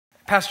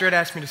Pastor had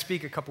asked me to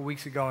speak a couple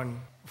weeks ago, and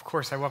of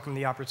course I welcomed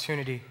the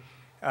opportunity.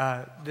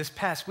 This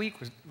past week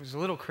was a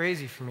little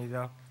crazy for me,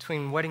 though.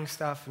 Between wedding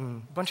stuff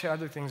and a bunch of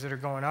other things that are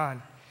going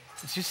on,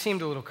 it just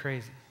seemed a little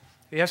crazy.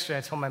 Yesterday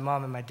I told my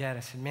mom and my dad,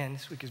 I said, man,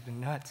 this week has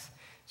been nuts.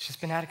 It's just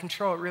been out of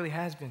control. It really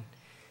has been.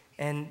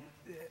 And,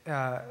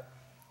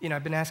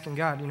 I've been asking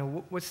God,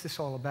 what's this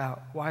all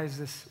about? Why is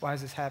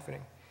this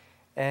happening?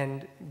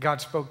 And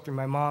God spoke through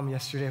my mom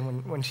yesterday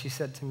when she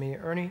said to me,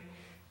 Ernie,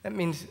 that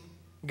means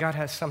God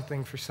has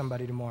something for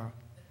somebody tomorrow.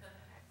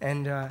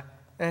 And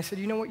I said,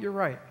 you know what, you're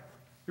right.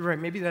 You're right.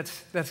 Maybe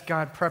that's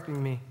God prepping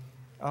me.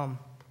 Or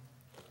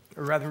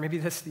rather, maybe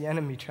that's the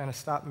enemy trying to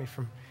stop me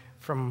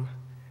from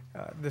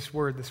this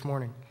word this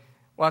morning.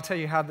 Well, I'll tell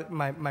you how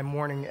my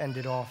morning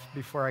ended off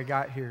before I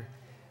got here.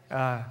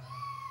 I've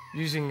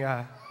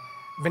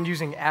been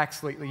using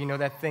Axe lately,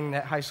 that thing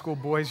that high school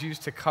boys use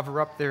to cover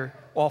up their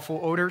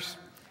awful odors.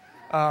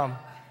 I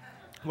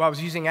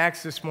was using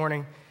Axe this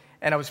morning,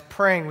 and I was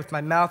praying with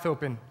my mouth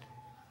open.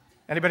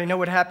 Anybody know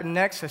what happened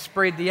next? I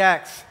sprayed the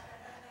Axe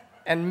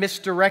and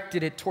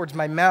misdirected it towards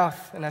my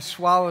mouth, and I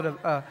swallowed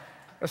a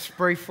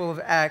spray full of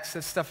Axe.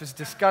 That stuff is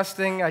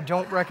disgusting. I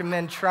don't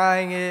recommend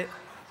trying it.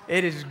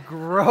 It is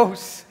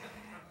gross.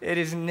 It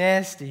is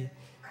nasty.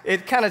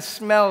 It kind of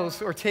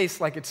smells or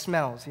tastes like it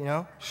smells,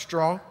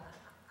 strong.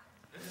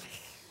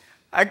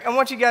 I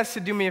want you guys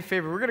to do me a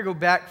favor. We're going to go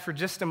back for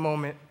just a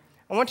moment.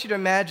 I want you to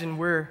imagine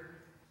we're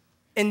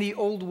in the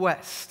Old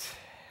West.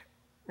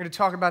 We're going to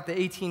talk about the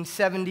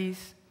 1870s.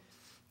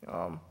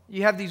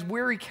 You have these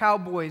weary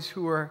cowboys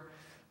who are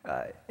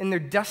in their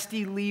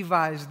dusty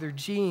Levi's, their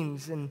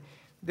jeans, and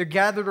they're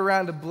gathered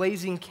around a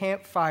blazing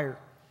campfire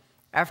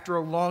after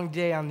a long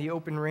day on the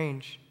open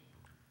range.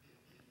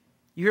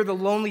 You hear the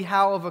lonely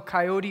howl of a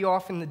coyote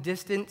off in the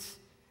distance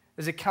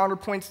as it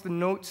counterpoints the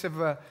notes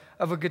of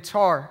a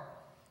guitar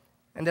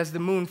and as the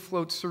moon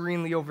floats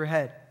serenely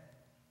overhead.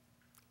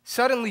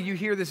 Suddenly you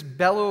hear this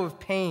bellow of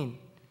pain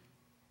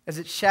as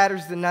it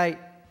shatters the night,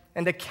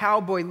 and a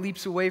cowboy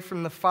leaps away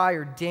from the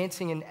fire,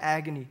 dancing in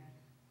agony.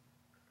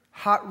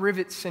 Hot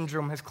rivet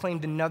syndrome has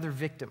claimed another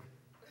victim.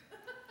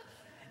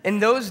 In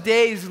those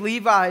days,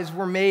 Levi's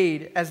were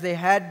made as they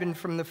had been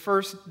from the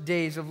first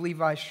days of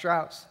Levi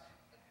Strauss,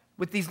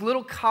 with these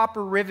little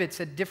copper rivets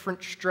at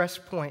different stress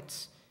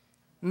points,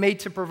 made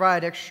to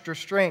provide extra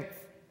strength.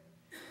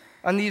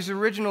 On these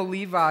original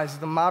Levi's,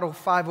 the Model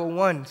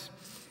 501s,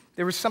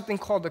 there was something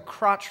called a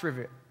crotch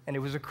rivet, and it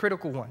was a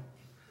critical one.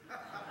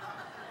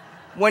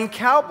 When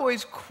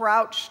cowboys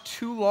crouched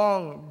too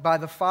long by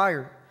the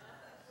fire,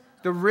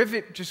 the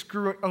rivet just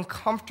grew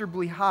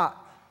uncomfortably hot.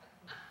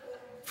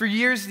 For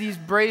years, these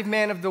brave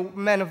men of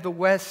the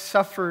West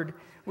suffered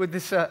with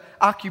this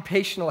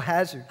occupational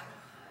hazard.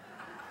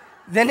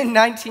 Then in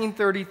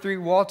 1933,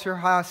 Walter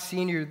Haas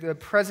Sr., the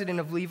president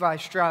of Levi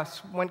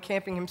Strauss, went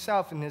camping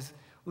himself in his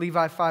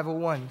Levi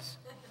 501s.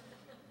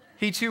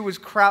 He too was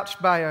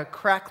crouched by a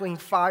crackling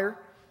fire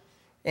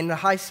in the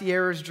high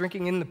Sierras,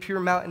 drinking in the pure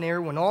mountain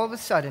air, when all of a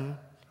sudden,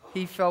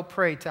 he fell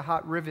prey to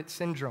hot rivet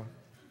syndrome.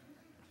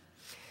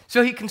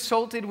 So he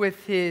consulted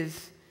with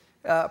his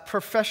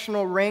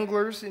professional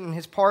wranglers in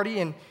his party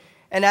and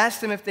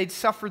asked them if they'd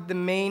suffered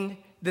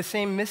the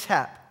same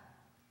mishap.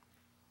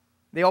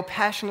 They all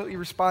passionately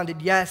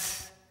responded,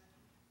 yes.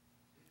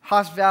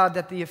 Haas vowed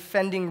that the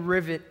offending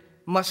rivet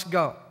must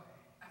go,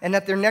 and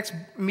at their next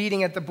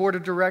meeting at the board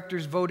of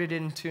directors voted it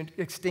into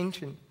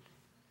extinction.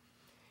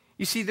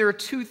 You see, there are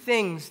two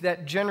things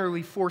that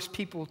generally force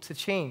people to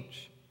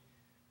change.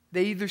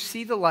 They either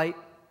see the light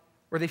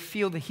or they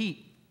feel the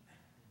heat.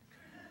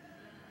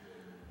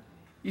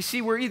 You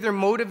see, we're either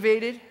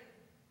motivated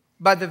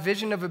by the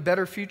vision of a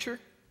better future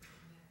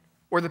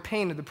or the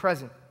pain of the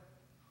present.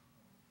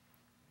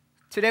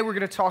 Today we're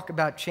going to talk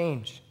about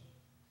change.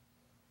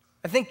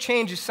 I think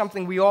change is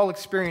something we all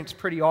experience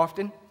pretty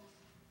often.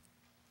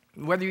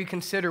 Whether you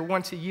consider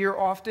once a year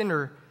often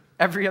or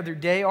every other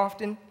day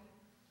often.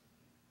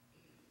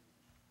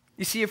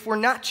 You see, if we're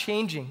not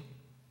changing,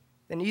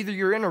 then either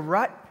you're in a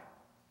rut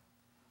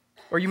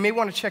or you may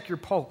want to check your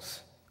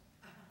pulse.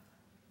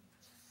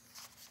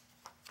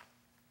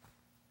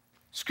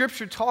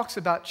 Scripture talks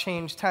about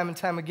change time and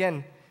time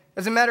again.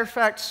 As a matter of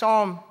fact,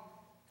 Psalm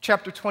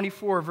chapter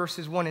 24,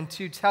 verses 1 and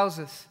 2 tells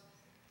us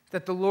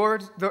that the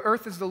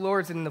earth is the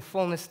Lord's and the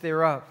fullness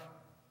thereof,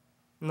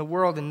 and the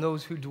world and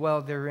those who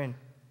dwell therein. It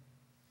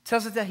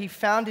tells us that he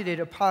founded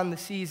it upon the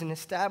seas and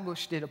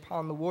established it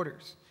upon the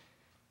waters.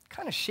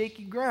 Kind of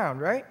shaky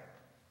ground, right?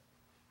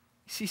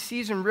 You see,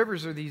 seas and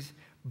rivers are these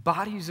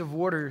bodies of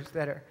waters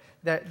that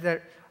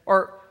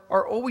are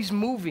always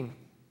moving,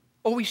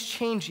 always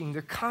changing.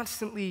 They're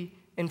constantly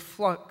in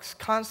flux,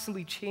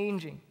 constantly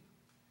changing.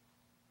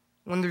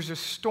 When there's a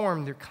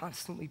storm, they're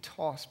constantly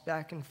tossed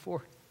back and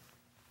forth.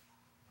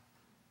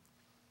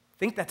 I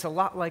think that's a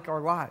lot like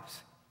our lives.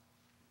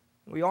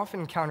 We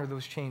often encounter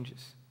those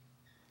changes.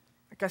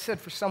 Like I said,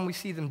 for some we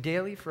see them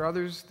daily, for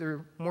others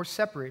they're more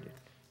separated.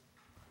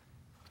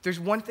 But there's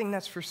one thing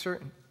that's for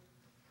certain.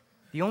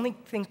 The only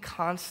thing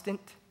constant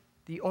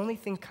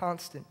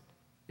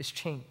is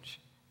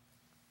change.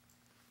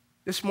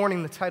 This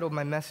morning, the title of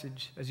my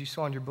message, as you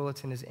saw in your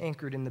bulletin, is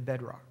Anchored in the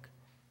Bedrock.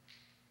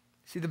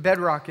 See, the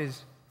bedrock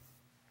is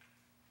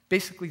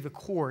basically the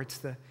core. It's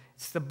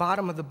the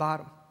bottom of the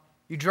bottom.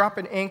 You drop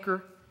an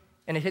anchor,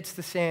 and it hits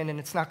the sand, and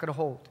it's not going to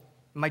hold.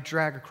 It might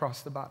drag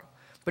across the bottom.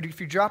 But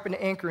if you drop an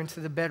anchor into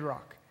the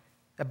bedrock,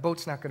 that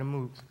boat's not going to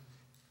move.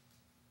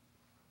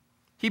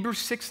 Hebrews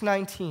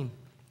 6:19.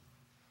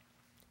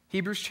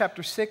 Hebrews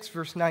chapter 6,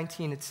 verse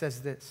 19, it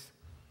says this.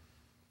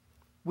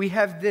 We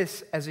have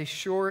this as a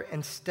sure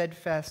and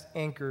steadfast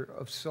anchor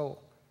of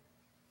soul,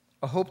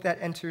 a hope that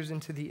enters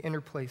into the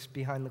inner place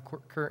behind the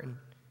curtain,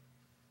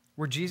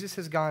 where Jesus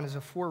has gone as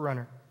a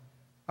forerunner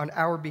on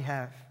our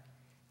behalf,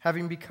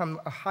 having become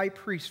a high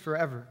priest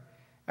forever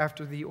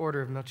after the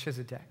order of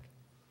Melchizedek.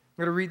 I'm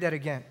going to read that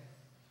again.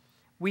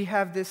 We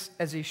have this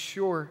as a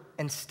sure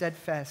and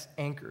steadfast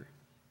anchor,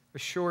 a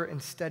sure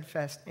and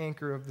steadfast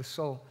anchor of the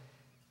soul.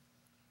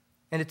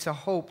 And it's a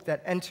hope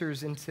that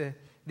enters into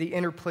the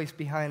inner place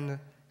behind the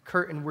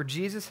curtain, where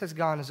Jesus has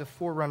gone as a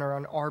forerunner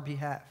on our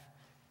behalf,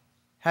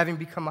 having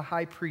become a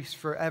high priest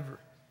forever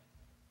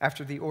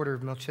after the order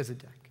of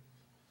Melchizedek.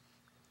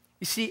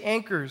 You see,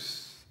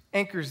 anchors,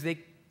 they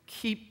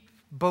keep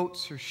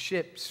boats or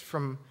ships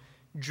from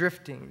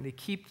drifting. They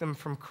keep them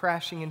from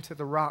crashing into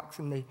the rocks,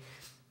 and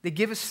they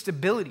give us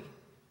stability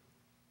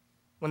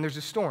when there's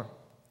a storm.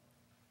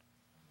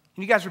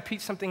 Can you guys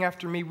repeat something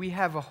after me? We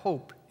have a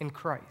hope in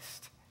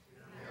Christ.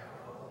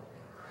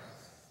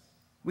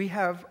 We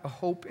have a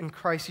hope in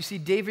Christ. You see,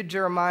 David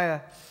Jeremiah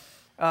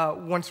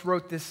once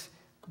wrote this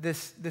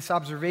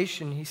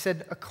observation. He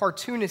said, a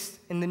cartoonist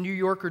in the New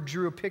Yorker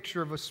drew a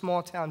picture of a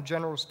small-town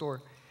general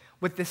store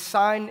with this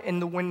sign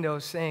in the window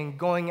saying,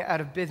 going out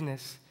of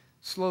business,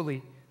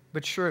 slowly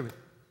but surely.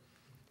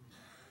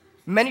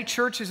 Many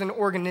churches and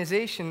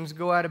organizations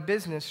go out of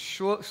business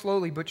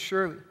slowly but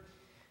surely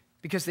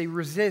because they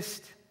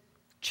resist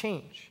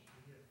change.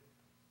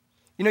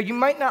 You know, you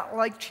might not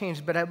like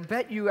change, but I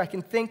bet you I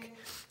can think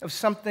of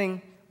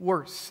something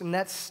worse, and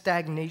that's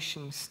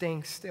stagnation,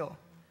 staying still.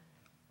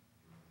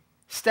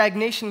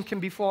 Stagnation can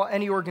befall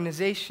any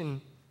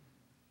organization,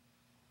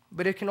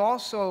 but it can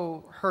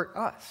also hurt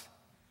us.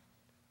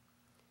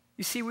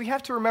 You see, we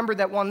have to remember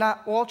that while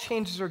not all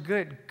changes are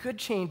good, good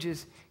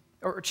changes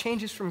or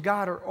changes from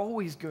God are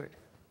always good.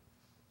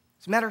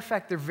 As a matter of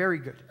fact, they're very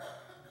good.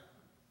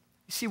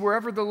 You see,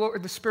 wherever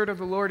the Spirit of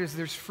the Lord is,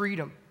 there's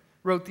freedom,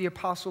 wrote the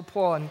Apostle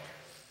Paul. And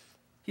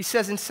he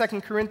says in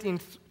 2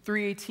 Corinthians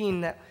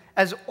 3:18 that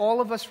as all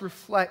of us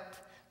reflect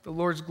the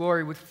Lord's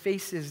glory with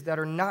faces that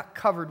are not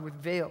covered with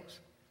veils,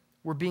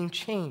 we're being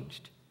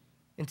changed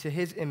into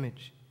His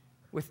image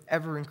with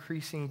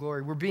ever-increasing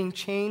glory. We're being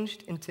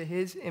changed into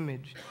His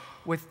image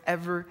with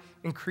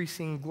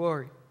ever-increasing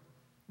glory.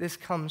 This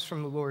comes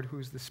from the Lord, who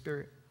is the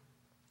Spirit.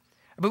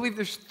 I believe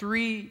there's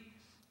three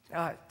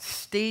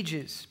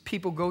stages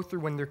people go through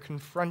when they're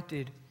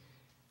confronted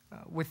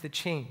with the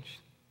change.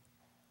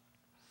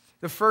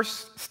 The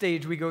first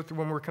stage we go through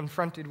when we're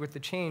confronted with the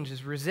change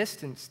is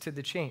resistance to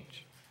the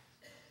change.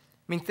 I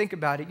mean, think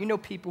about it. You know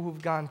people who've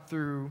gone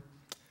through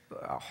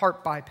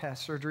heart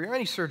bypass surgery, or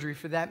any surgery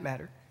for that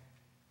matter.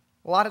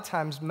 A lot of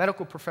times, a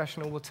medical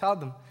professional will tell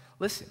them,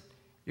 listen,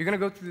 you're going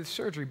to go through this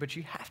surgery, but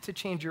you have to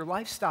change your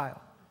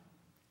lifestyle.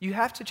 You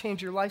have to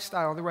change your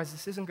lifestyle, otherwise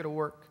this isn't going to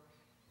work.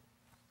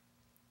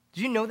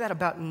 Did you know that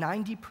about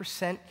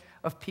 90%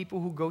 of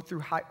people who go through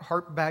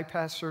heart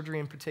bypass surgery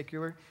in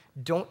particular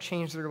don't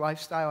change their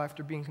lifestyle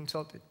after being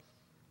consulted?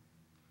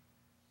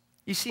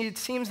 You see, it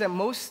seems that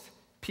most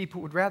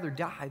people would rather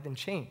die than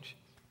change.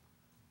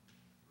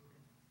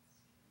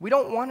 We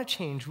don't want to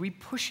change. We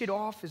push it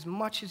off as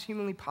much as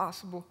humanly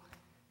possible.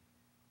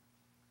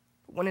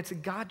 But when it's a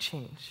God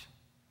change,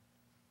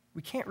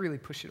 we can't really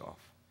push it off.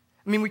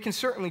 I mean, we can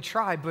certainly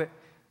try, but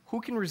who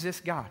can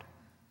resist God?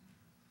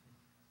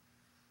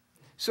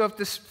 So if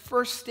this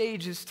first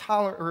stage is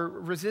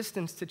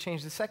resistance to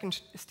change, the second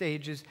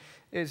stage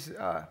is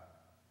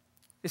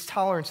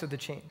tolerance of the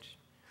change,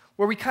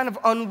 where we kind of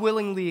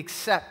unwillingly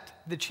accept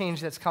the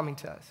change that's coming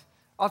to us.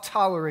 I'll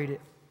tolerate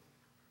it,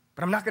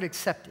 but I'm not going to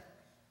accept it.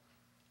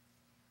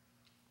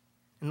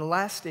 And the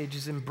last stage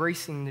is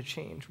embracing the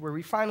change, where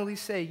we finally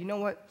say, you know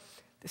what?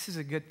 This is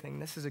a good thing.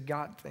 This is a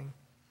God thing.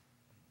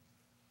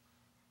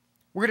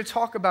 We're going to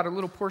talk about a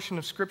little portion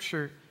of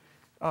Scripture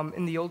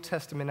in the Old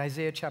Testament,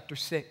 Isaiah chapter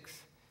 6,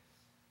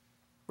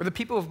 where the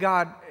people of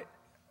God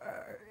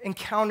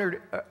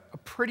encountered a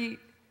pretty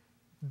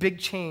big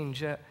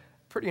change, a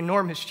pretty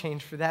enormous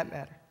change for that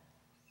matter.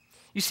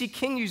 You see,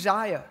 King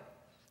Uzziah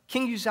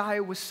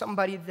was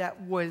somebody that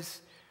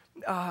was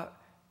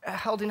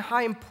held in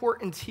high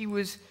importance. He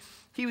was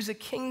a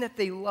king that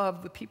they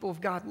loved, the people of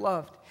God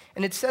loved.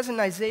 And it says in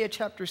Isaiah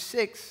chapter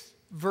 6,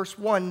 verse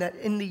 1, that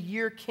in the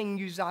year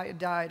King Uzziah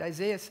died,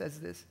 Isaiah says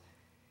this.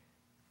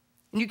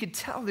 And you could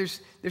tell there's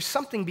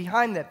something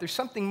behind that. There's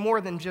something more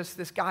than just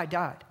this guy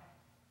died.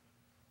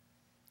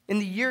 In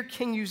the year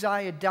King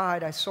Uzziah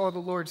died, I saw the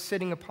Lord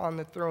sitting upon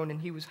the throne, and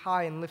he was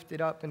high and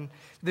lifted up, and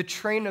the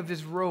train of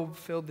his robe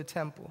filled the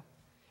temple.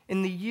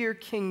 In the year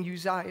King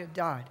Uzziah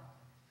died.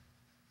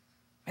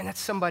 And that's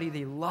somebody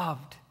they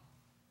loved.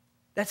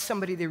 That's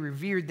somebody they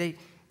revered. They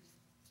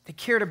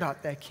cared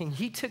about that king.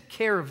 He took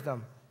care of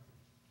them.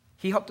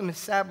 He helped them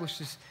establish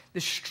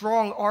this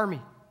strong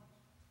army.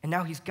 And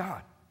now he's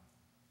gone.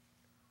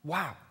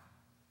 Wow.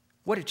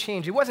 What a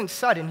change. It wasn't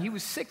sudden. He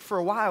was sick for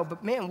a while,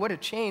 but man, what a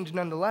change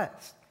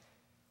nonetheless.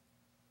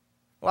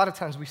 A lot of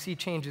times we see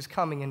changes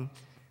coming and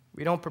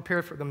we don't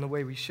prepare for them the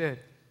way we should.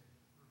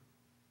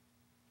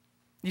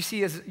 You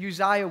see, as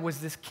Uzziah was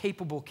this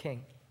capable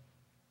king.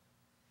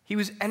 He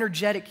was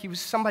energetic. He was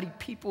somebody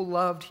people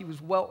loved. He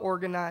was well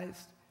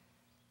organized.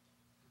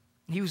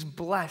 He was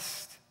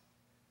blessed.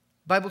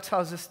 The Bible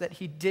tells us that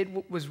he did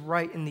what was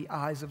right in the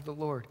eyes of the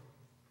Lord.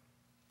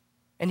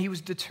 And he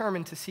was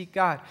determined to seek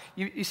God.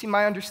 You see,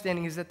 my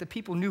understanding is that the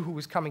people knew who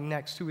was coming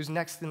next, who was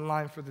next in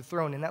line for the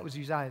throne, and that was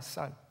Uzziah's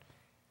son.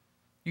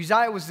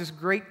 Uzziah was this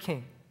great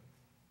king.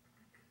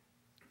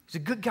 He was a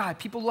good guy.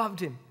 People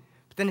loved him.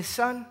 But then his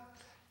son,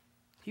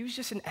 he was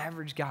just an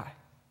average guy.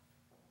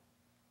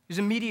 He was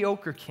a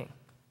mediocre king.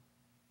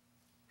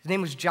 His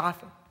name was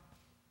Jotham.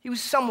 He was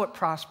somewhat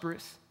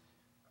prosperous,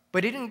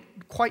 but he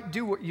didn't quite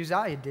do what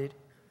Uzziah did.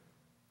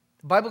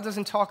 The Bible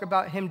doesn't talk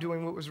about him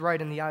doing what was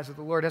right in the eyes of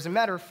the Lord. As a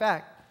matter of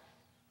fact,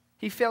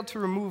 he failed to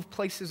remove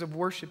places of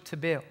worship to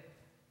Baal.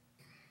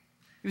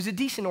 He was a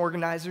decent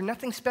organizer,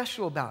 nothing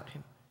special about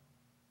him.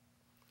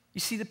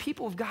 You see, the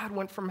people of God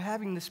went from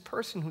having this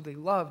person who they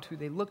loved, who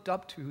they looked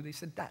up to, who they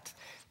said,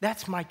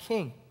 that's my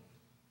king,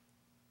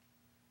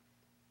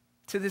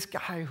 to this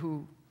guy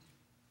who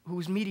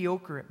was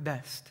mediocre at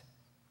best.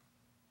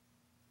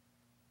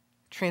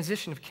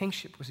 Transition of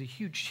kingship was a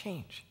huge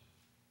change.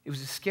 It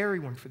was a scary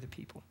one for the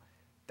people.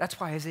 That's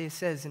why Isaiah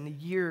says in the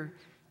year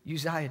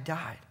Uzziah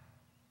died.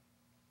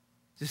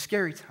 It's a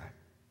scary time.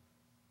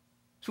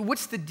 So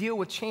what's the deal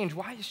with change?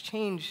 Why does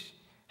change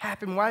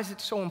happen? Why is it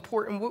so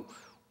important?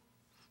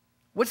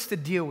 What's the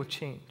deal with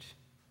change?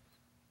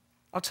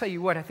 I'll tell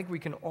you what, I think we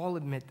can all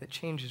admit that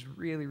change is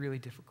really, really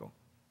difficult.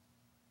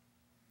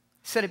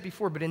 I said it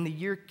before, but in the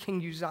year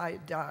King Uzziah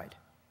died,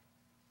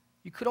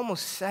 you could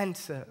almost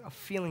sense a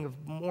feeling of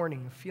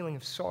mourning, a feeling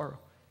of sorrow.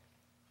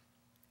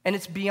 And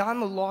it's beyond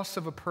the loss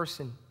of a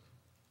person.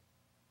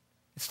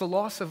 It's the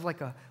loss of like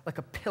a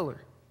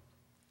pillar.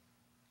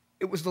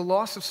 It was the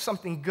loss of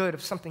something good,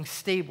 of something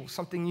stable,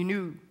 something you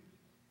knew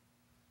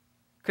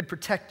could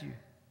protect you.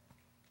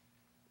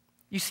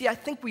 You see, I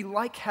think we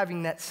like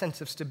having that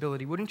sense of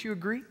stability. Wouldn't you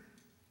agree?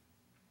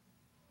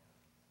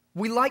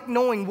 We like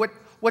knowing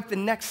what the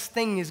next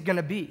thing is going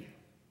to be.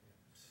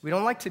 We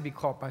don't like to be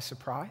caught by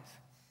surprise.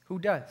 Who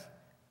does?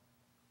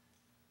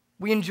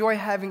 We enjoy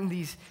having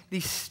these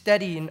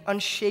steady and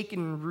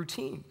unshaken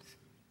routines.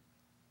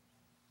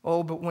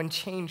 Oh, but when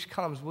change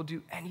comes, we'll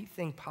do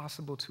anything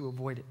possible to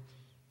avoid it.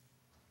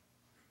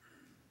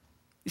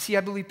 You see,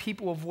 I believe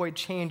people avoid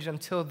change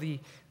until the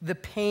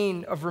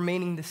pain of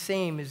remaining the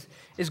same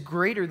is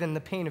greater than the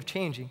pain of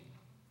changing.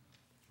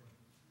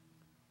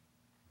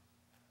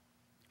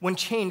 When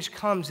change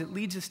comes, it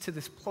leads us to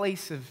this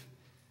place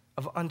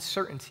of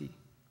uncertainty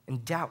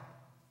and doubt.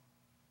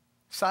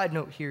 Side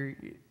note here,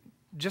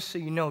 just so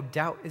you know,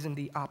 doubt isn't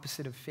the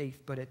opposite of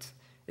faith, but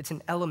it's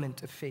an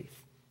element of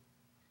faith.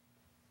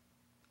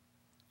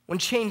 When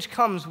change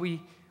comes,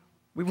 we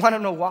want to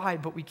know why,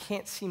 but we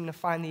can't seem to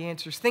find the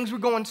answers. Things were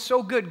going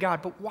so good,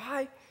 God, but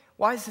why?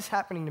 Why is this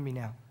happening to me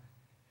now?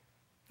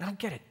 I don't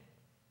get it.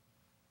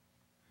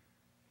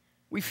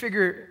 We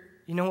figure,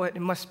 you know what,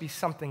 it must be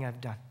something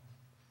I've done.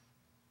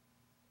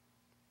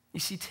 You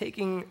see,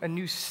 taking a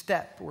new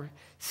step or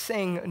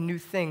saying a new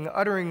thing,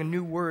 uttering a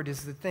new word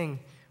is the thing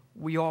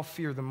we all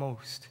fear the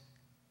most.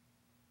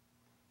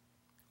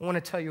 I want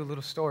to tell you a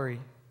little story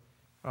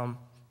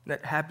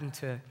that happened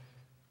to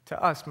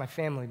us, my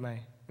family, my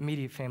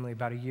immediate family,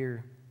 about a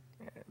year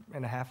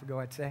and a half ago,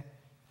 I'd say.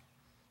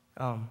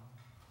 I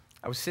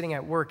was sitting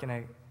at work, and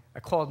I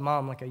called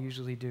Mom like I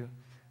usually do.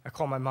 I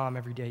call my mom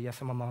every day. Yes,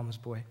 I'm a mama's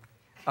boy.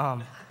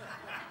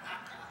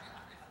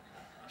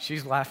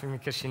 She's laughing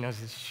because she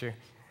knows it's true.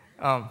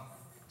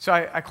 So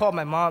I called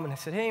my mom, and I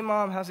said, "Hey,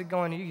 Mom, how's it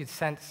going?" You could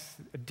sense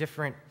a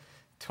different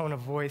tone of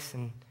voice,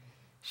 and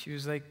she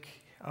was like,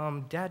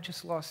 "Dad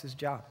just lost his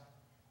job."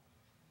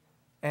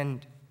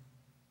 And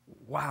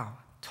wow,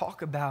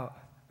 talk about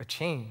a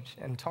change,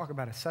 and talk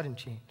about a sudden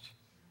change.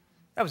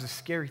 That was a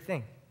scary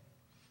thing.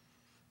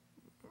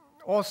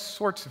 All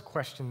sorts of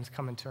questions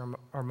come into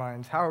our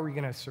minds. How are we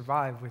going to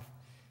survive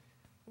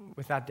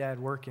without Dad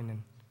working,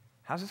 and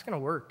how's this going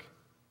to work?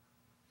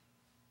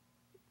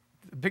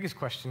 The biggest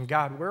question,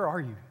 God, where are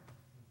you?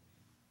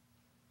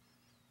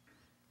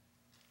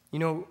 You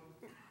know,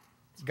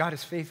 God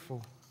is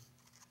faithful.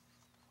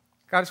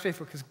 God is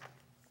faithful because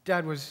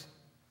Dad was,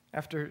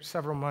 after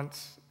several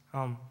months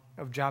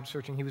of job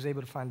searching, he was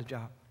able to find a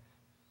job.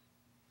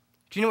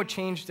 Do you know what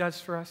change does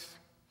for us?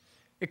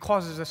 It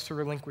causes us to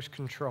relinquish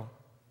control.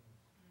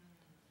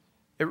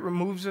 It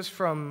removes us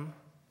from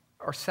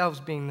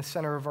ourselves being the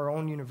center of our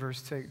own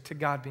universe to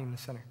God being the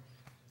center.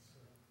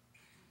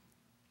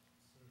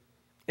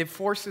 It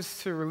forces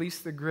us to release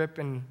the grip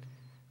and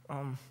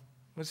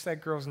What's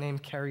that girl's name,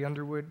 Carrie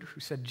Underwood, who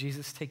said,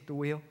 Jesus, take the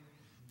wheel?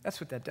 That's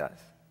what that does.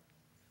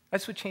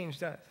 That's what change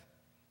does.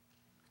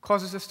 It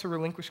causes us to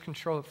relinquish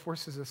control. It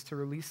forces us to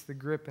release the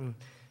grip and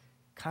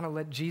kind of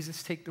let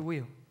Jesus take the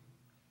wheel.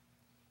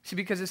 See,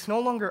 because it's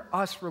no longer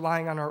us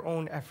relying on our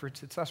own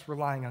efforts, it's us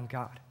relying on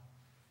God.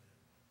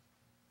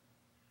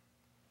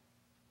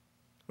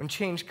 When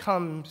change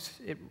comes,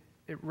 it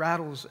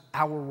rattles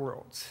our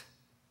worlds.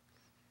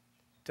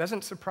 It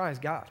doesn't surprise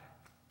God,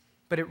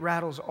 but it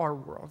rattles our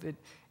world.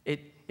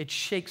 It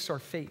shakes our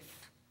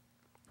faith.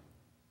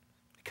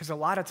 Because a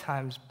lot of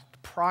times,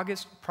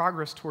 progress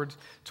towards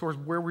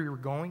where we were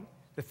going,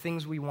 the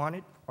things we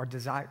wanted, our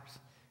desires,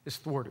 is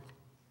thwarted.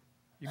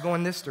 You're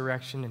going this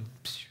direction and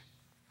psh.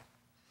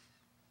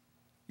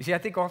 You see, I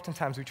think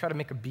oftentimes we try to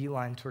make a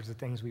beeline towards the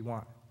things we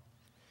want.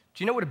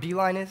 Do you know what a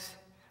beeline is?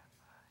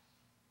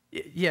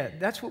 Yeah,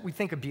 that's what we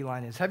think a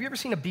beeline is. Have you ever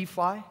seen a bee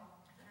fly?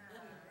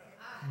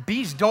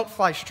 Bees don't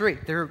fly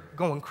straight. They're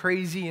going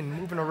crazy and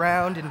moving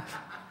around. And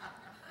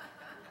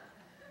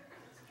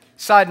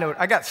side note,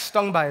 I got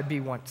stung by a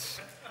bee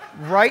once,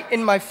 right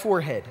in my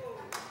forehead.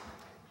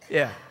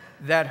 Yeah,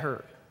 that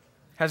hurt.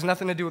 Has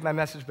nothing to do with my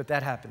message, but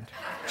that happened.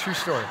 True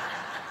story.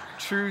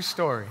 True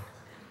story.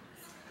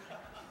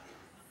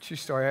 True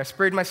story. I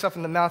sprayed myself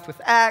in the mouth with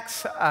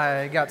Axe.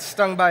 I got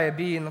stung by a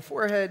bee in the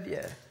forehead.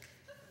 Yeah.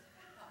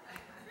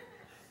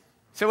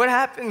 So what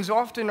happens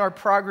often, our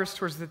progress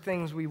towards the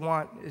things we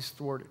want is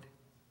thwarted.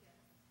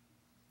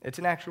 It's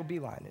an actual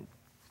beeline.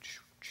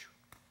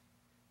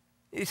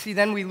 You see,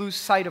 then we lose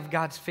sight of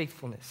God's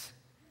faithfulness.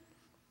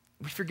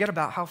 We forget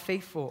about how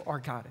faithful our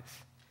God is.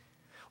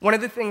 One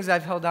of the things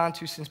I've held on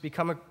to since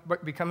becoming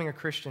a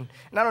Christian,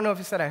 and I don't know if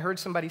it's that I heard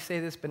somebody say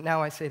this, but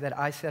now I say that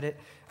I said it.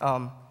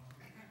 I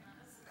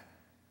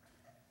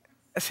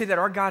say that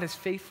our God is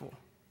faithful.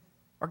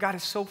 Our God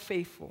is so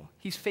faithful.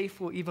 He's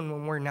faithful even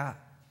when we're not.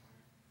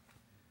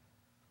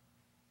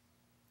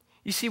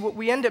 You see, what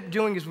we end up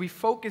doing is we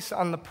focus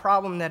on the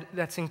problem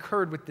that's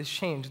incurred with this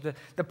change,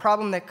 the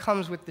problem that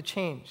comes with the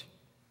change.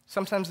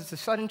 Sometimes it's a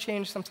sudden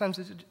change, sometimes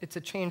it's a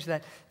change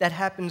that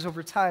happens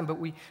over time, but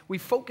we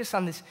focus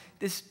on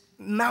this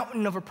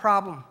mountain of a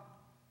problem.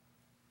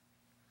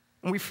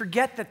 And we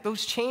forget that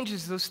those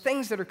changes, those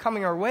things that are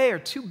coming our way are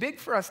too big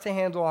for us to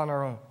handle on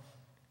our own,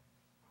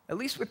 at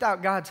least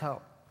without God's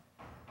help.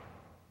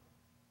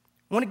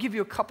 I want to give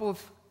you a couple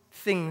of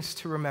things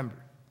to remember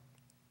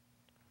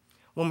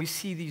when we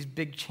see these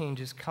big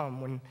changes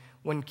come,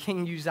 when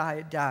King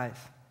Uzziah dies.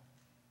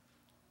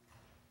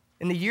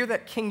 In the year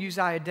that King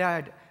Uzziah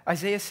died,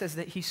 Isaiah says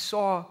that he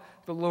saw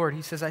the Lord.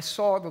 He says, I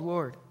saw the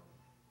Lord.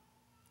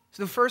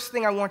 So the first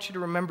thing I want you to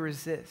remember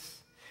is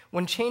this.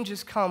 When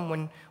changes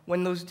come,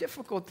 when those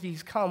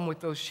difficulties come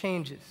with those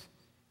changes,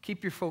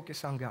 keep your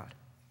focus on God.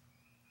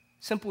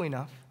 Simple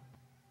enough.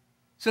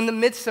 So in the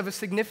midst of a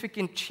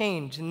significant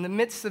change, in the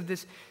midst of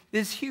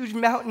this huge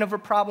mountain of a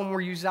problem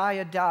where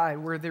Uzziah died,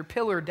 where their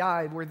pillar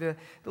died, where the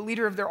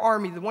leader of their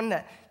army, the one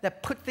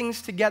that put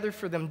things together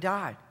for them,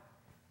 died.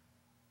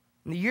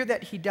 In the year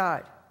that he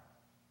died,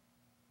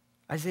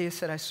 Isaiah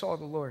said, I saw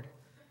the Lord.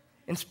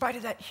 In spite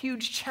of that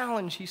huge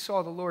challenge, he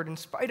saw the Lord. In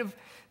spite of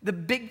the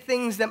big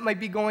things that might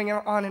be going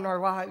on in our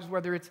lives,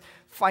 whether it's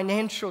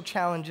financial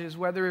challenges,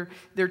 whether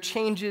they're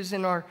changes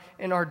in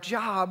our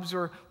jobs,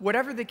 or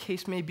whatever the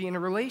case may be in a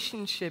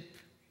relationship,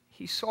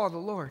 he saw the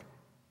Lord.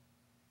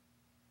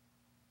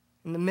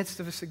 In the midst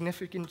of a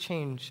significant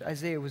change,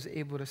 Isaiah was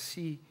able to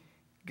see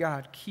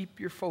God. Keep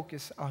your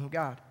focus on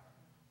God.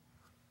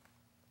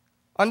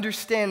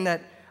 Understand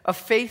that a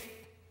faith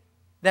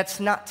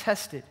that's not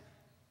tested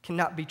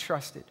cannot be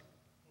trusted.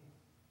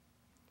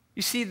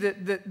 You see,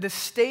 the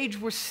stage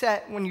was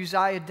set when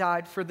Uzziah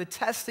died for the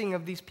testing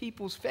of these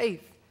people's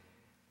faith.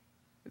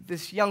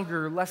 This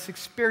younger, less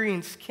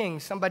experienced king,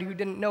 somebody who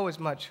didn't know as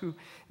much, who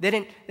they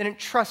didn't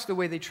trust the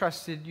way they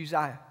trusted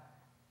Uzziah.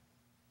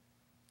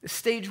 The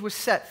stage was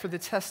set for the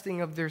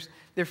testing of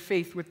their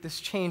faith with this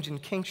change in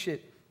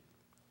kingship.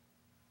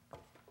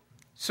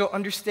 So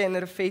understand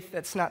that a faith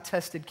that's not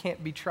tested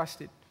can't be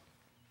trusted.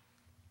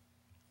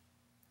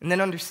 And then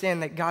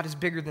understand that God is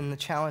bigger than the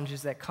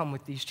challenges that come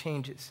with these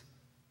changes.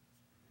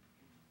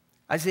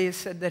 Isaiah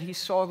said that he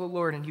saw the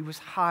Lord and he was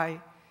high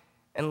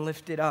and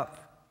lifted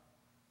up.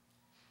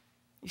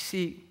 You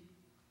see,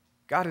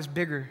 God is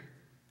bigger,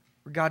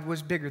 or God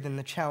was bigger than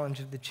the challenge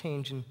of the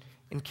change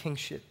in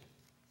kingship.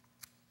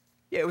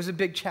 Yeah, it was a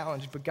big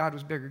challenge, but God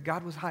was bigger.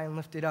 God was high and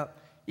lifted up,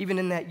 even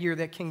in that year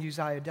that King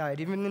Uzziah died,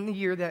 even in the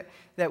year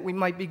that we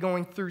might be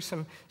going through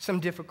some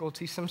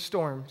difficulty, some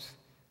storms.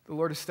 The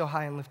Lord is still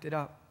high and lifted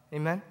up.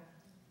 Amen?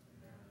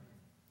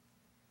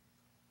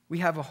 We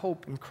have a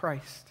hope in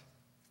Christ.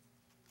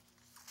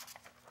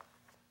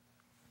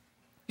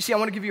 You see, I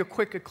want to give you a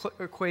quick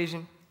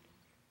equation,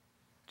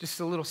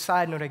 just a little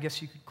side note, I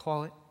guess you could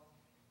call it.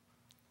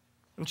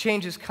 When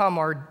changes come,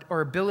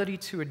 our ability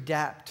to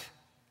adapt,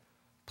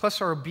 plus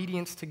our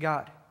obedience to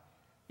God,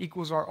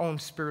 equals our own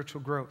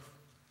spiritual growth.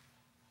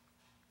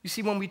 You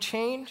see, when we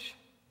change,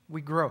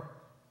 we grow.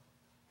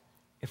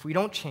 If we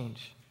don't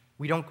change,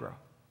 we don't grow.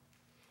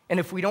 And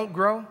if we don't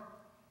grow,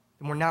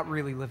 then we're not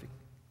really living.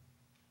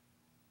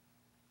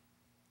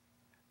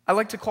 I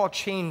like to call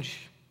change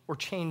or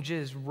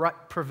changes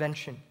rut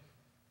prevention.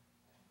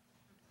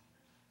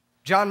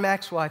 John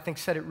Maxwell, I think,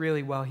 said it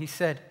really well. He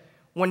said,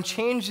 when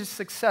change is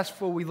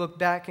successful, we look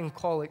back and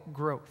call it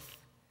growth.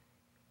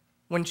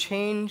 When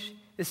change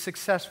is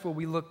successful,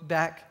 we look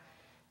back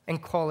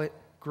and call it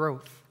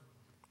growth.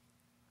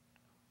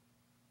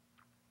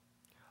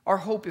 Our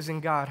hope is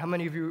in God. How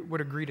many of you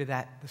would agree to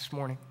that this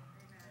morning?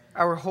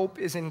 Our hope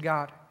is in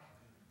God.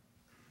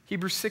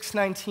 Hebrews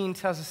 6:19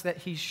 tells us that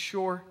he's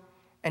sure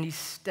and he's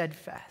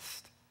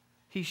steadfast.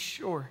 He's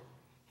sure.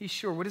 He's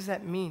sure. What does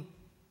that mean?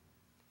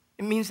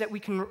 It means that we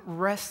can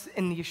rest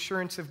in the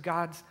assurance of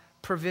God's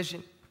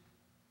provision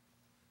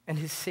and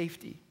his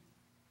safety.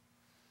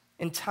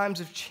 In times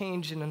of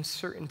change and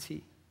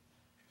uncertainty,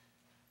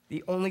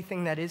 the only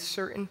thing that is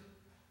certain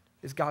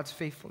is God's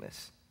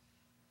faithfulness.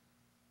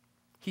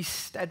 He's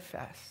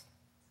steadfast.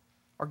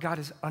 Our God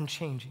is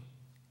unchanging.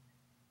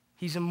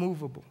 He's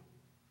immovable.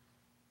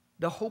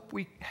 The hope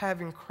we have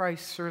in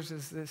Christ serves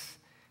as this,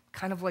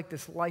 kind of like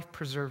this life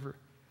preserver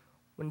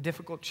when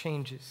difficult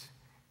changes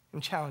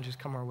and challenges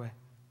come our way.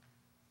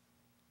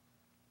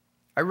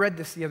 I read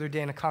this the other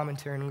day in a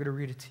commentary, and I'm going to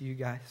read it to you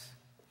guys.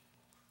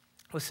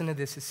 Listen to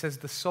this. It says,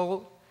 the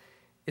soul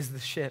is the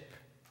ship.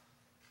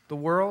 The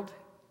world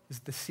is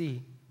the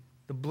sea.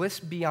 The bliss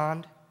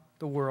beyond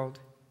the world.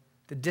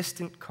 The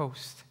distant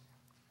coast.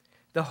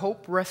 The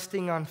hope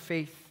resting on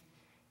faith.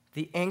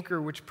 The anchor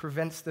which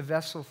prevents the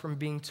vessel from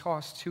being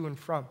tossed to and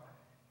from.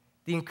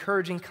 The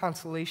encouraging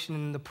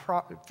consolation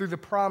through the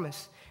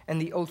promise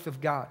and the oath of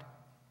God,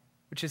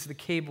 which is the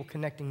cable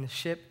connecting the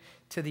ship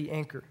to the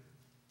anchor.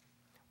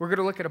 We're going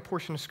to look at a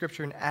portion of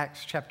Scripture in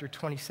Acts chapter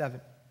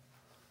 27.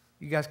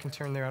 You guys can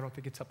turn there. I don't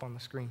think it's up on the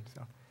screen.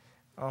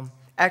 So,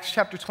 Acts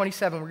chapter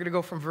 27, we're going to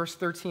go from verse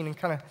 13 and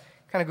kind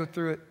of go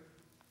through it.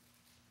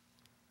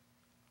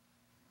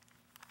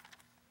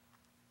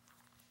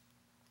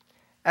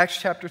 Acts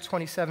chapter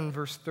 27,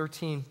 verse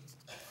 13.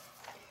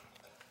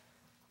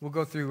 We'll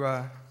go through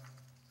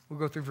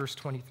verse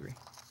 23.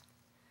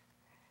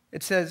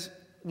 It says,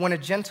 when a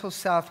gentle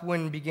south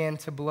wind began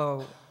to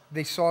blow,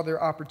 they saw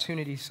their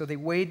opportunity, so they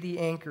weighed the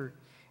anchor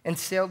and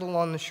sailed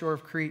along the shore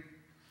of Crete.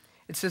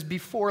 It says,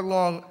 before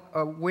long,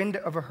 a wind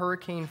of a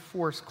hurricane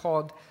force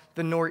called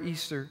the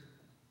nor'easter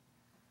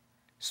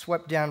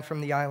swept down from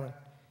the island.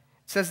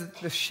 It says that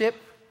the ship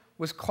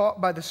was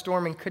caught by the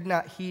storm and could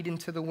not heed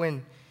into the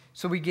wind,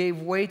 so we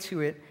gave way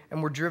to it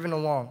and were driven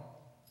along.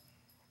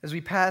 As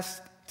we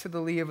passed to the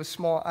lee of a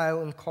small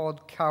island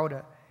called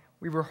Cauda,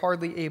 we were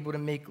hardly able to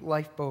make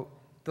the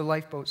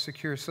lifeboat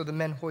secure, so the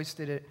men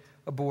hoisted it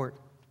aboard.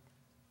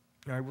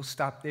 All right, we'll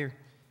stop there.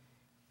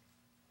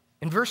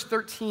 In verse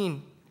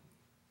 13,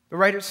 the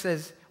writer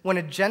says, when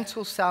a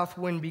gentle south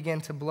wind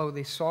began to blow,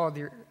 they saw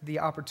the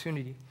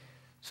opportunity.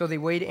 So they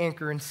weighed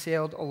anchor and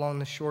sailed along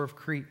the shore of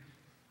Crete.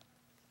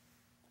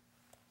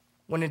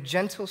 When a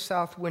gentle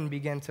south wind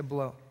began to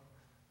blow.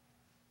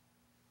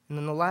 And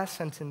then the last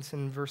sentence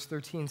in verse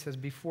 13 says,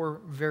 before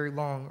very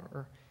long,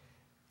 or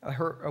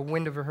a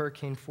wind of a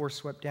hurricane force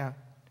swept down.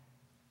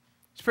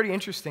 It's pretty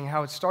interesting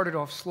how it started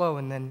off slow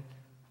and then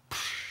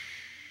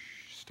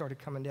started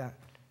coming down.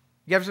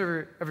 You guys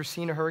ever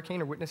seen a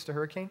hurricane or witnessed a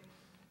hurricane?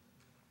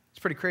 It's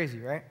pretty crazy,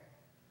 right?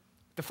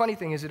 The funny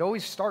thing is it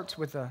always starts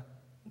with a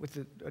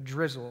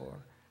drizzle.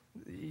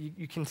 Or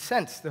you can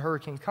sense the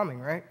hurricane coming,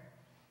 right?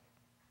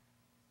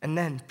 And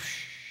then,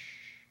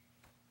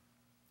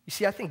 you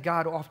see, I think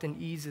God often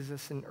eases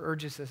us and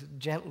urges us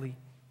gently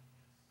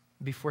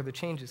before the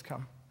changes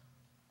come.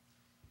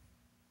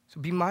 So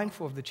be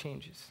mindful of the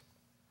changes.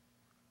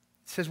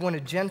 It says, when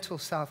a gentle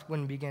south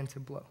wind began to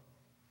blow.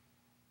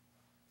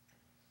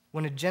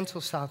 When a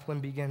gentle south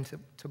wind began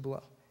to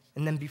blow.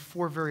 And then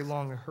before very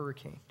long, a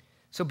hurricane.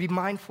 So be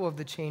mindful of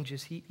the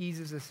changes. He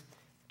eases us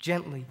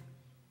gently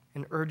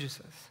and urges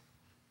us.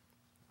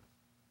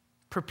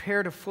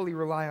 Prepare to fully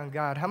rely on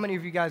God. How many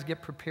of you guys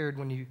get prepared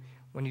when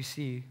you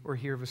see or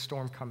hear of a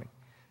storm coming?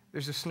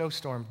 There's a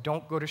snowstorm.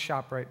 Don't go to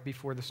ShopRite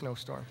before the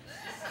snowstorm.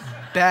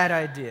 Bad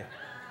idea.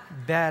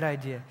 Bad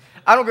idea.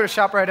 I don't go to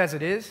ShopRite as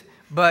it is,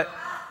 but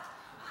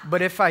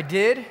if I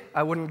did,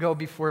 I wouldn't go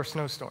before a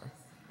snowstorm.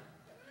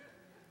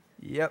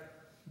 Yep,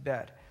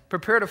 bad.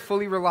 Prepare to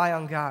fully rely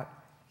on God.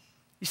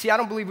 You see, I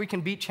don't believe we can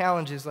beat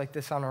challenges like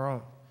this on our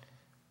own.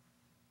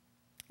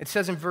 It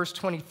says in verse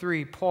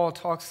 23, Paul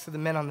talks to the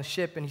men on the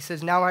ship, and he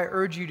says, now I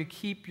urge you to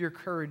keep your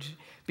courage,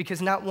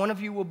 because not one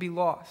of you will be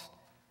lost.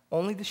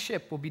 Only the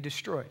ship will be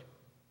destroyed.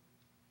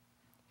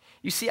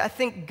 You see, I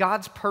think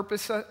God's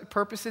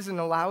purposes in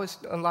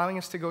allowing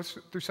us to go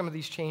through some of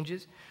these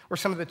changes, or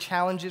some of the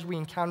challenges we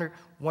encounter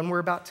when we're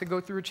about to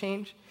go through a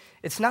change,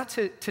 it's not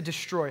to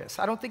destroy us.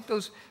 I don't think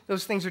those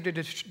things are to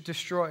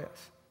destroy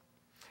us.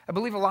 I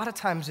believe a lot of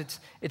times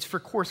it's for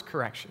course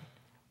correction.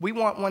 We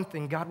want one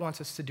thing, God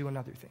wants us to do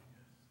another thing.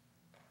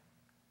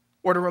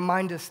 Or to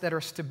remind us that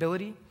our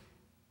stability,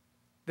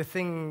 the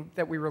thing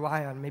that we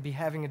rely on, maybe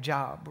having a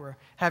job or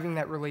having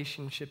that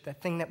relationship,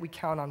 that thing that we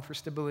count on for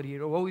stability,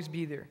 it'll always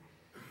be there.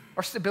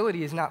 Our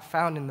stability is not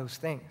found in those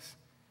things.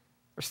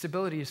 Our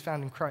stability is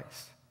found in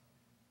Christ,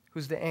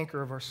 who's the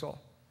anchor of our soul.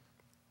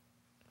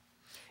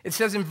 It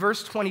says in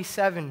verse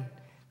 27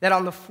 that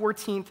on the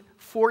 14th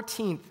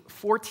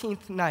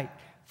night,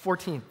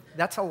 14th,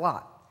 that's a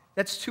lot.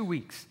 That's 2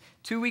 weeks.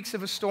 2 weeks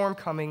of a storm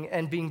coming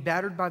and being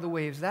battered by the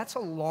waves. That's a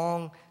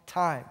long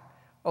time.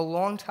 A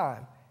long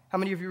time. How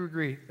many of you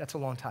agree that's a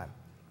long time?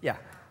 Yeah,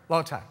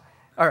 long time.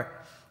 All right.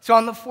 So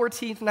on the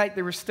 14th night,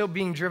 they were still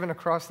being driven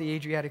across the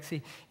Adriatic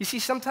Sea. You see,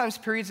 sometimes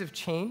periods of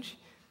change,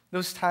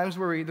 those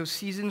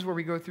seasons where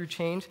we go through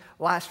change,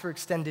 last for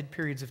extended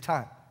periods of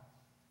time.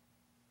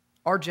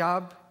 Our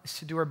job is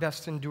to do our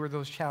best to endure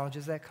those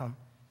challenges that come.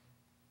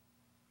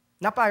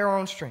 Not by our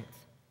own strength,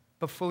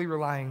 but fully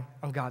relying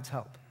on God's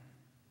help.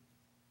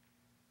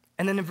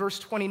 And then in verse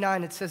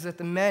 29, it says that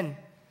the men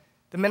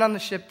on the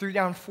ship threw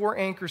down 4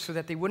 anchors so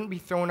that they wouldn't be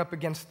thrown up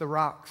against the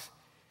rocks.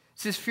 It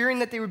says, fearing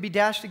that they would be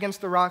dashed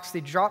against the rocks, they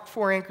dropped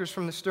 4 anchors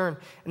from the stern,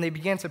 and they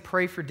began to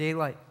pray for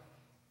daylight.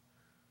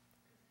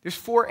 There's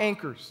 4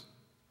 anchors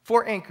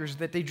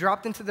that they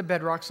dropped into the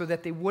bedrock so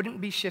that they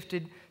wouldn't be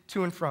shifted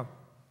to and from.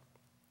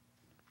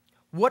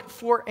 What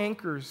 4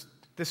 anchors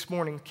this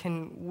morning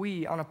can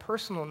we, on a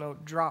personal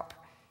note, drop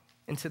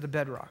into the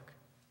bedrock?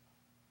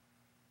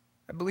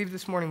 I believe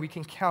this morning we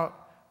can count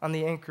on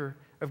the anchor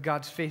of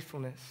God's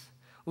faithfulness.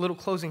 A little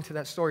closing to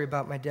that story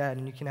about my dad,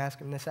 and you can ask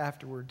him this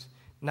afterwards.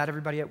 Not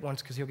everybody at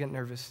once because he'll get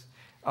nervous.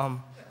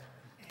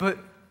 But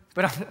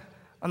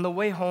on the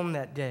way home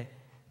that day,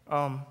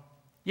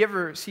 you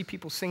ever see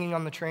people singing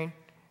on the train?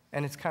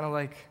 And it's kind of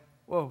like,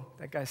 whoa,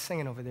 that guy's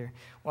singing over there.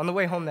 Well, on the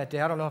way home that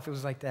day, I don't know if it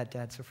was like that,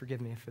 Dad, so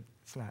forgive me if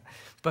it's not.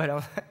 But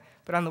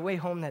on the way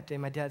home that day,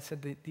 my dad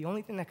said the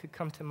only thing that could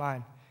come to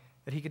mind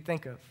that he could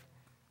think of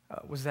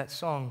was that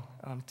song,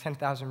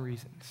 10,000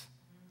 Reasons.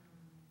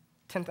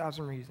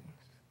 10,000 Reasons.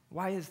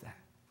 Why is that?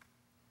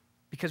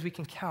 Because we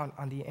can count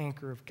on the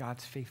anchor of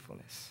God's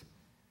faithfulness.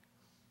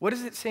 What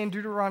does it say in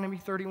Deuteronomy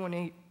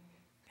 31:8?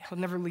 He'll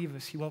never leave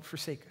us. He won't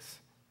forsake us.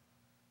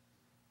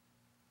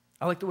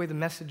 I like the way the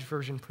Message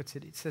version puts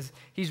it. It says,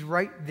 he's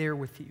right there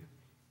with you.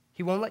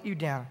 He won't let you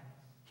down.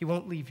 He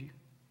won't leave you.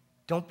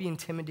 Don't be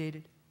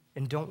intimidated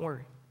and don't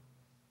worry.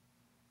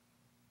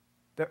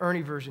 The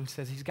Ernie version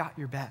says, he's got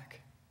your back.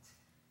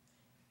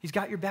 He's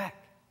got your back.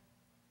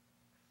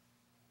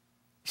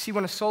 You see,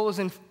 when a soul is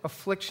in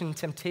affliction,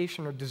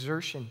 temptation, or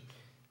desertion,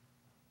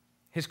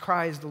 his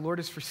cry is, the Lord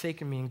has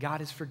forsaken me and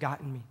God has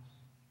forgotten me.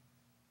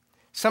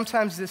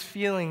 Sometimes this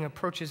feeling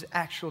approaches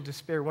actual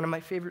despair. One of my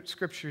favorite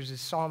scriptures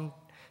is Psalm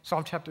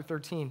chapter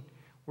 13,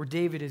 where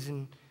David is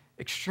in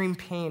extreme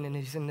pain and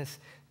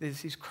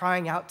he's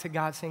crying out to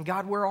God saying,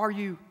 God, where are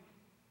you?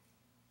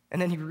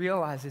 And then he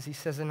realizes, he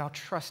says, and I'll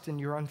trust in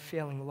your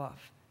unfailing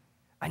love.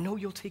 I know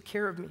you'll take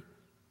care of me.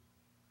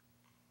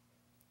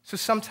 So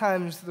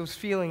sometimes those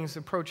feelings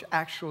approach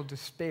actual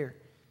despair.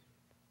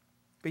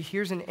 But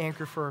here's an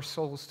anchor for our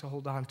souls to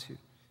hold on to.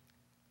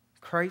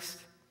 Christ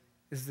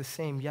is the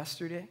same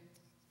yesterday,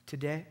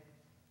 today,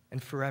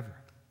 and forever.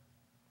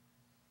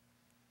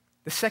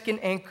 The second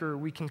anchor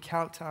we can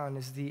count on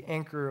is the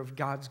anchor of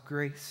God's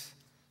grace.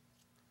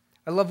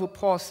 I love what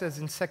Paul says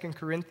in 2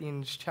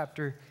 Corinthians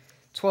chapter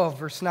 12,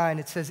 verse 9.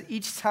 It says,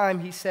 each time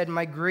he said,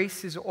 my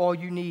grace is all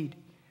you need.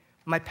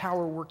 My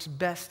power works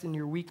best in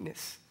your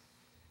weakness.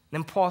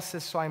 Then Paul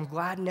says, so I'm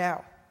glad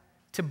now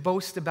to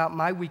boast about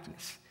my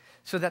weakness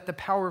so that the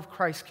power of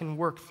Christ can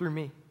work through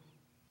me.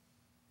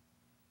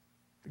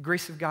 The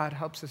grace of God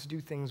helps us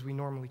do things we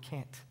normally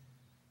can't.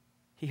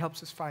 He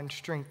helps us find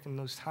strength in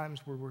those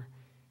times where we're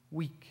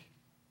weak.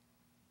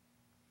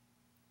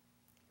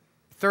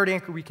 The third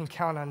anchor we can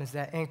count on is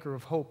that anchor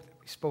of hope that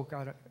we spoke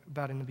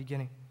about in the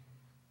beginning.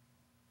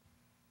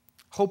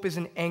 Hope is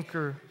an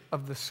anchor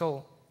of the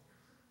soul.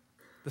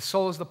 The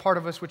soul is the part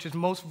of us which is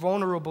most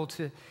vulnerable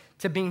to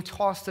being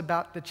tossed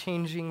about the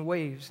changing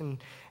waves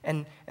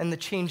and the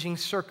changing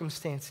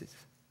circumstances.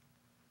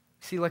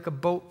 See, like a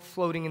boat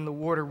floating in the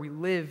water, we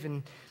live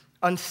in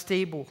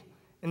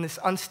this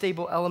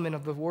unstable element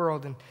of the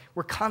world, and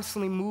we're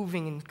constantly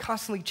moving and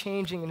constantly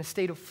changing in a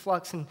state of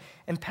flux and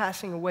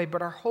passing away.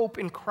 But our hope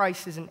in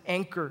Christ is an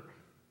anchor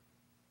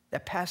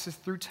that passes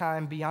through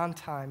time, beyond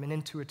time, and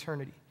into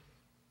eternity.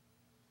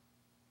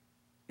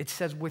 It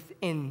says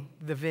within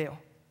the veil.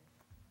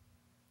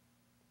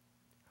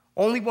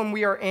 Only when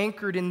we are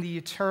anchored in the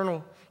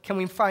eternal can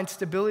we find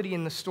stability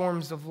in the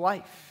storms of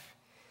life.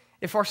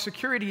 If our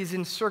security is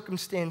in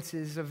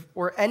circumstances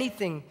or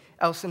anything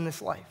else in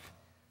this life,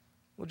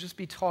 we'll just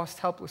be tossed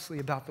helplessly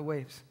about the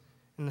waves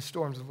in the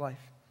storms of life.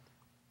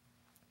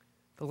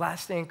 The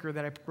last anchor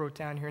that I wrote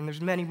down here, and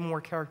there's many more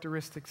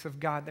characteristics of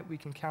God that we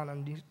can count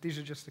on. These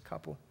are just a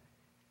couple.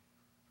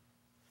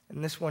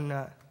 And this one,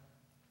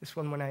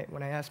 when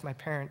I asked my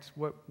parents,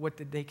 what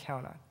did they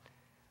count on?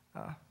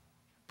 I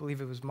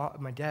believe it was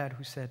my dad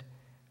who said,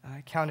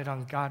 I counted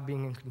on God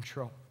being in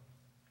control.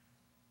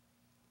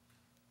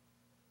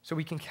 So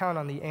we can count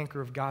on the anchor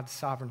of God's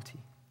sovereignty.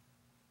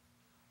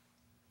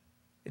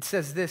 It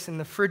says this, in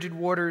the frigid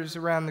waters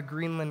around the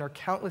Greenland are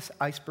countless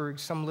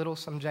icebergs, some little,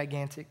 some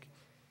gigantic.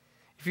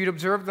 If you'd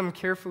observe them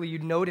carefully,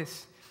 you'd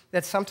notice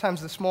that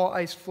sometimes the small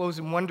ice flows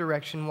in one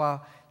direction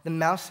while the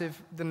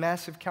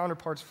massive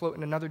counterparts float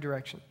in another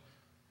direction.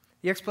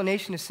 The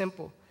explanation is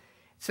simple.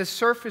 It says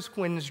surface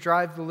winds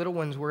drive the little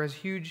ones, whereas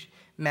huge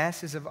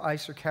masses of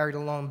ice are carried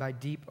along by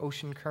deep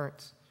ocean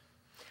currents.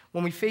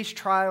 When we face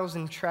trials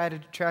and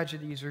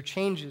tragedies or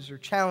changes or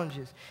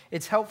challenges,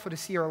 it's helpful to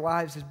see our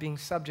lives as being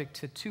subject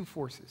to two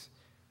forces.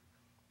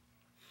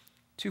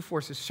 Two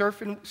forces,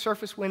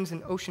 surface winds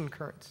and ocean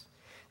currents.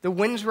 The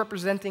winds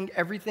representing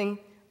everything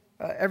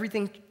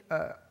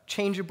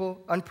changeable,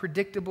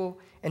 unpredictable,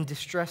 and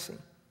distressing.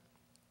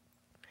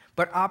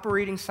 But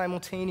operating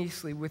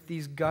simultaneously with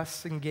these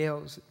gusts and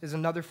gales is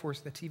another force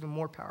that's even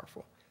more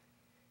powerful.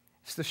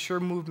 It's the sure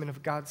movement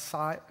of God's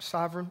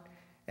sovereign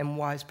and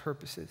wise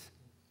purposes,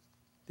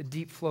 the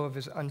deep flow of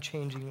his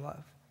unchanging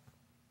love.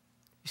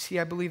 You see,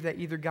 I believe that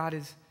either God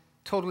is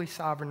totally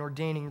sovereign,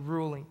 ordaining,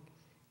 ruling,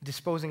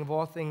 disposing of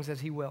all things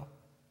as he will,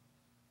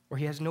 or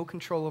he has no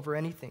control over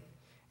anything,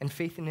 and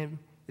faith in him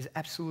is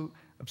absolute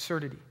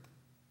absurdity.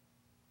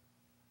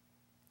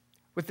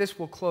 With this,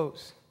 we'll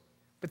close.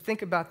 But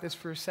think about this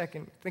for a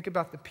second. Think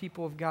about the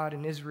people of God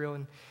in Israel.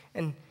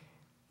 And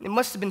it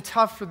must have been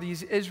tough for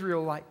these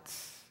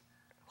Israelites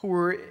who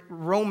were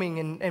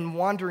roaming and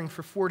wandering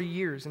for 40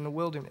 years in the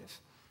wilderness.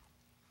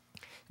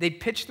 They'd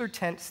pitch their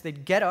tents,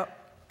 they'd get up,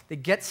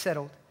 they'd get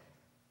settled,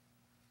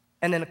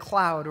 and then a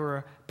cloud or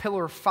a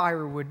pillar of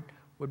fire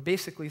would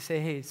basically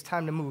say, hey, it's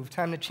time to move,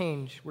 time to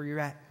change where you're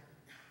at.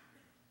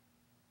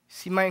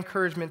 See, my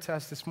encouragement to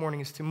us this morning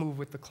is to move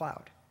with the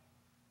cloud.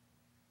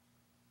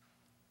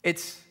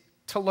 It's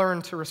to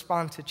learn to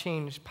respond to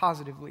change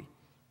positively,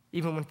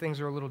 even when things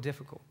are a little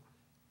difficult.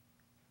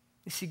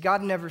 You see,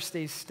 God never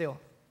stays still.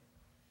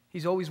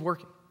 He's always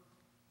working.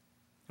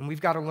 And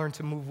we've got to learn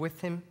to move with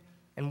him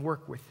and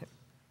work with him.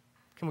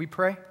 Can we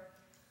pray?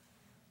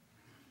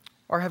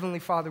 Our Heavenly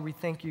Father, we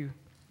thank you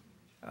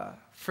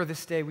for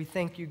this day. We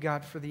thank you,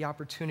 God, for the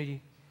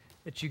opportunity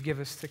that you give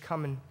us to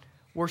come and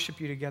worship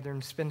you together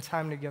and spend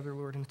time together,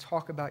 Lord, and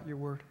talk about your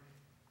word.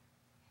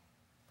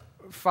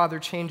 Father,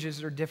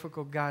 changes are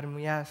difficult, God, and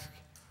we ask,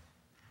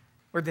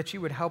 Lord, that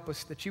you would help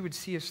us, that you would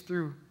see us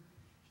through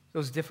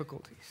those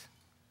difficulties.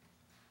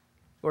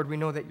 Lord, we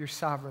know that you're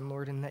sovereign,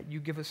 Lord, and that you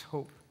give us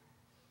hope.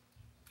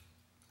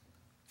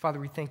 Father,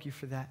 we thank you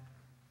for that.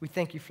 We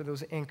thank you for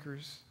those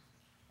anchors,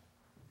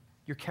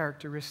 your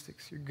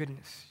characteristics, your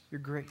goodness, your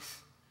grace,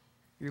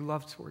 your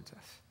love towards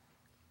us.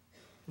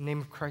 In the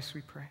name of Christ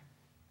we pray.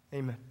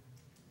 Amen.